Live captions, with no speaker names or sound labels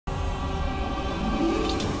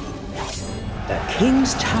The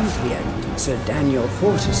king's champion, Sir Daniel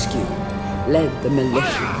Fortescue, led the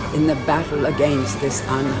militia in the battle against this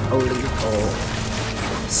unholy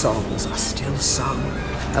horde. Songs are still sung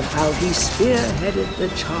of how he spearheaded the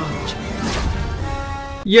charge.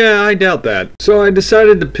 Yeah, I doubt that. So I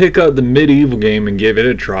decided to pick up the Medieval game and give it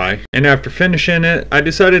a try. And after finishing it, I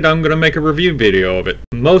decided I'm gonna make a review video of it.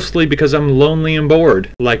 Mostly because I'm lonely and bored,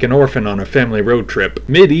 like an orphan on a family road trip.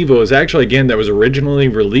 Medieval is actually a game that was originally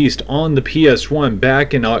released on the PS1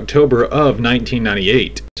 back in October of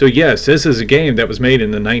 1998. So yes, this is a game that was made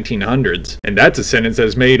in the 1900s. And that's a sentence that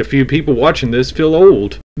has made a few people watching this feel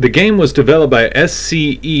old. The game was developed by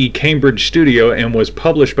SCE Cambridge Studio and was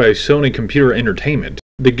published by Sony Computer Entertainment.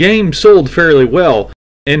 The game sold fairly well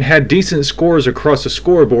and had decent scores across the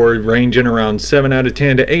scoreboard ranging around 7 out of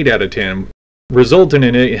 10 to 8 out of 10, resulting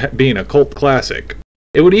in it being a cult classic.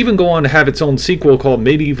 It would even go on to have its own sequel called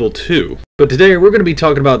Medieval 2, but today we're going to be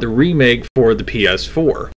talking about the remake for the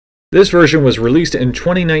PS4. This version was released in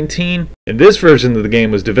 2019, and this version of the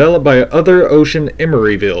game was developed by Other Ocean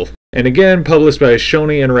Emeryville, and again published by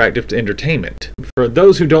Sony Interactive Entertainment. For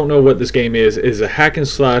those who don't know what this game is a hack and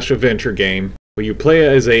slash adventure game where you play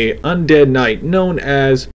as a undead knight known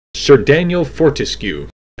as Sir Daniel Fortescue,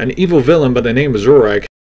 an evil villain by the name of Zorak.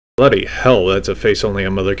 Bloody hell, that's a face only a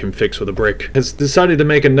mother can fix with a brick. Has decided to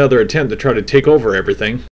make another attempt to try to take over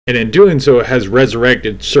everything, and in doing so has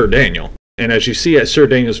resurrected Sir Daniel. And as you see at Sir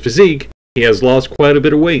Daniel's physique, he has lost quite a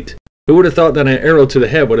bit of weight. Who would have thought that an arrow to the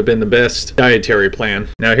head would have been the best dietary plan?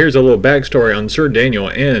 Now here's a little backstory on Sir Daniel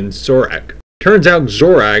and Zorak. Turns out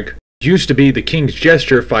Zorak used to be the king's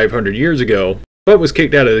jester 500 years ago, but was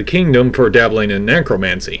kicked out of the kingdom for dabbling in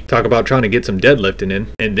necromancy. Talk about trying to get some deadlifting in.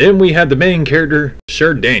 And then we had the main character,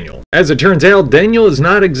 Sir Daniel. As it turns out, Daniel is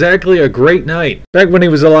not exactly a great knight. Back when he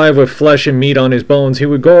was alive with flesh and meat on his bones, he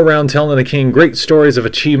would go around telling the king great stories of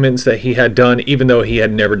achievements that he had done even though he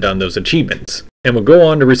had never done those achievements, and would go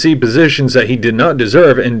on to receive positions that he did not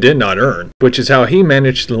deserve and did not earn, which is how he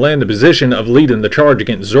managed to land the position of leading the charge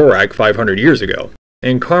against Zorak 500 years ago.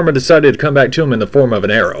 And karma decided to come back to him in the form of an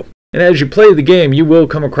arrow. And as you play the game, you will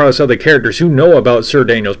come across other characters who know about Sir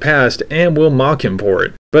Daniel's past and will mock him for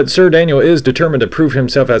it. But Sir Daniel is determined to prove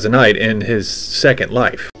himself as a knight in his second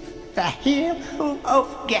life. The hero of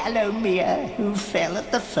Gallowmere who fell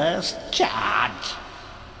at the first charge.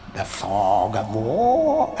 The fog of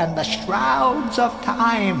war and the shrouds of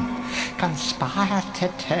time conspire to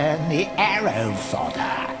turn the arrow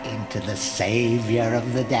fodder into the saviour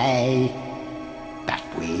of the day. But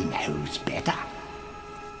we knows better.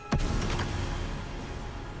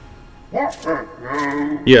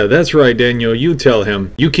 Yeah, that's right, Daniel. You tell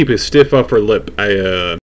him. You keep a stiff upper lip.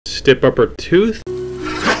 Stiff upper tooth?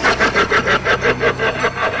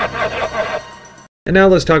 And now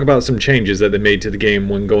let's talk about some changes that they made to the game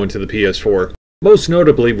when going to the PS4. Most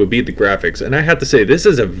notably would be the graphics, and I have to say, this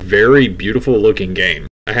is a very beautiful looking game.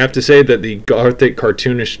 I have to say that the gothic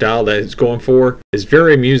cartoonish style that it's going for is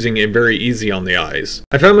very amusing and very easy on the eyes.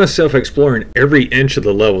 I found myself exploring every inch of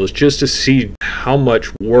the levels just to see how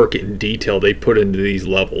much work and detail they put into these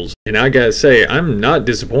levels. And I gotta say, I'm not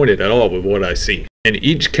disappointed at all with what I see. And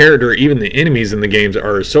each character, even the enemies in the games,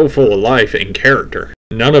 are so full of life and character.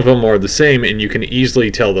 None of them are the same and you can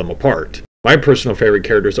easily tell them apart. My personal favorite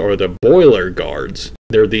characters are the Boiler Guards.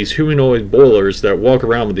 They're these humanoid boilers that walk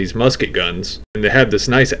around with these musket guns, and they have this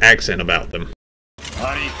nice accent about them.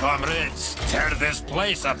 Hurry, comrades, tear this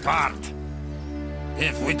place apart.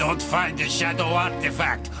 If we don't find the shadow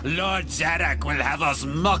artifact, Lord Zarak will have us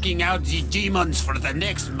mocking out the demons for the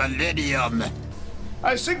next millennium.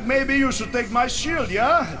 I think maybe you should take my shield,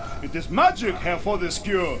 yeah? It is magic, Herr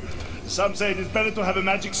Fortescue. Some say it is better to have a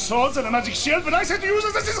magic sword than a magic shield, but I say to use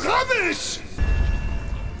it, this is rubbish!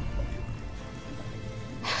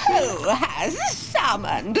 Who has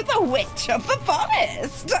summoned the witch of the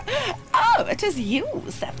forest? Oh, it is you,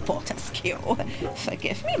 Sir Fortescue.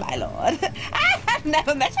 Forgive me, my lord. I have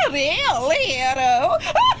never met a real hero.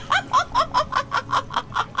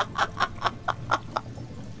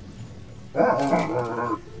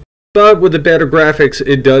 But with the better graphics,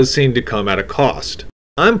 it does seem to come at a cost.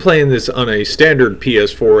 I'm playing this on a standard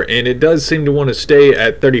PS4 and it does seem to want to stay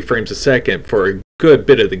at 30 frames a second for a good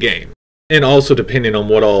bit of the game. And also depending on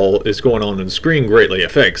what all is going on the screen greatly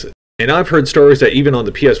affects it. And I've heard stories that even on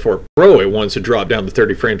the PS4 Pro it wants to drop down to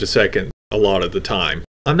 30 frames a second a lot of the time.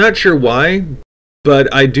 I'm not sure why,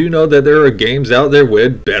 but I do know that there are games out there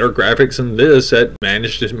with better graphics than this that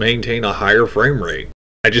manage to maintain a higher frame rate.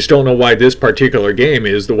 I just don't know why this particular game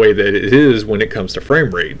is the way that it is when it comes to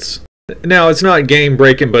frame rates. Now, it's not game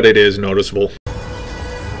breaking, but it is noticeable.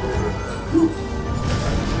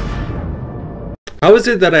 How is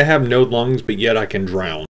it that I have no lungs but yet I can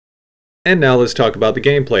drown? And now let's talk about the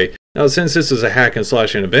gameplay. Now since this is a hack and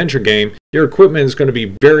slash and adventure game, your equipment is going to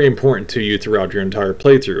be very important to you throughout your entire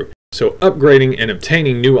playthrough. So upgrading and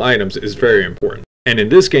obtaining new items is very important. And in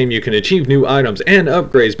this game you can achieve new items and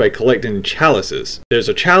upgrades by collecting chalices. There's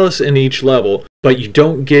a chalice in each level, but you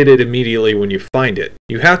don't get it immediately when you find it.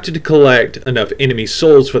 You have to collect enough enemy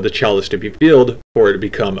souls for the chalice to be filled for it to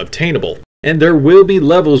become obtainable. And there will be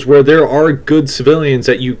levels where there are good civilians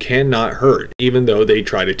that you cannot hurt, even though they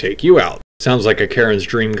try to take you out. Sounds like a Karen's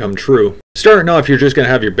dream come true. Starting off, you're just going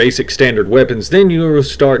to have your basic standard weapons, then you will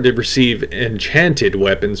start to receive enchanted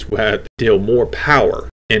weapons that deal more power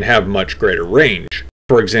and have much greater range.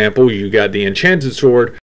 For example, you got the enchanted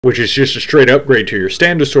sword, which is just a straight upgrade to your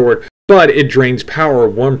standard sword, but it drains power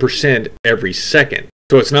 1% every second.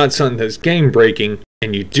 So it's not something that's game breaking,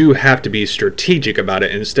 and you do have to be strategic about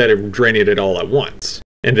it instead of draining it all at once.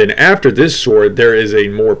 And then after this sword, there is a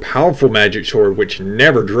more powerful magic sword which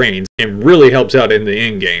never drains and really helps out in the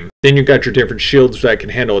end game. Then you got your different shields that can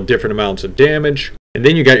handle different amounts of damage. And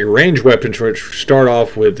then you got your ranged weapons, which start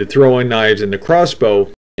off with the throwing knives and the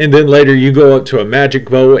crossbow. And then later you go up to a magic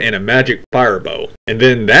bow and a magic fire bow. And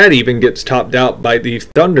then that even gets topped out by the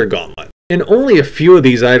thunder gauntlet. And only a few of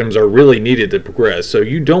these items are really needed to progress, so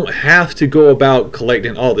you don't have to go about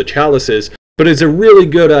collecting all the chalices, but it's a really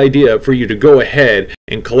good idea for you to go ahead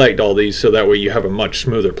and collect all these so that way you have a much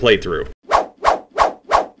smoother playthrough.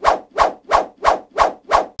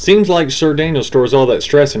 Seems like Sir Daniel stores all that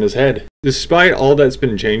stress in his head. Despite all that's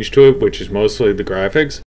been changed to it, which is mostly the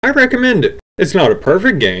graphics, I recommend it. It's not a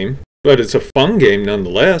perfect game, but it's a fun game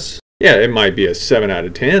nonetheless. Yeah, it might be a 7 out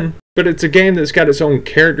of 10, but it's a game that's got its own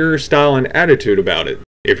character, style, and attitude about it.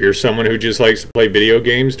 If you're someone who just likes to play video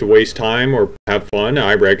games to waste time or have fun,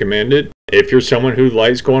 I recommend it. If you're someone who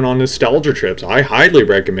likes going on nostalgia trips, I highly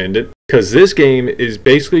recommend it, because this game is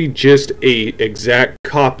basically just an exact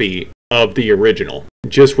copy of the original,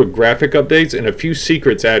 just with graphic updates and a few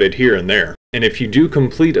secrets added here and there. And if you do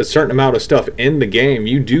complete a certain amount of stuff in the game,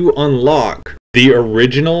 you do unlock the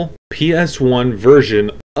original PS1 version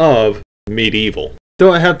of Medieval.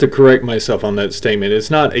 Though I have to correct myself on that statement, it's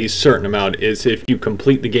not a certain amount, it's if you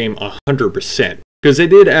complete the game 100%. Because they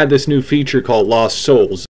did add this new feature called Lost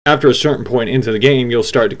Souls. After a certain point into the game, you'll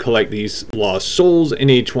start to collect these Lost Souls, and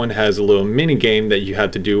each one has a little mini game that you have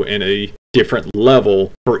to do in a different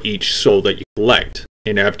level for each soul that you collect.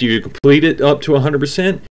 And after you complete it up to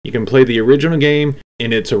 100%, you can play the original game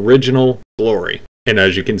in its original glory. And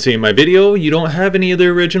as you can see in my video, you don't have any of the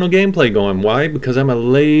original gameplay going. Why? Because I'm a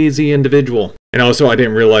lazy individual. And also, I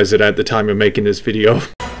didn't realize it at the time of making this video.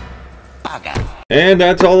 And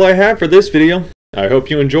that's all I have for this video. I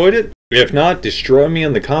hope you enjoyed it. If not, destroy me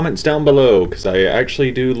in the comments down below, because I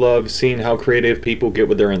actually do love seeing how creative people get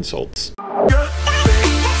with their insults.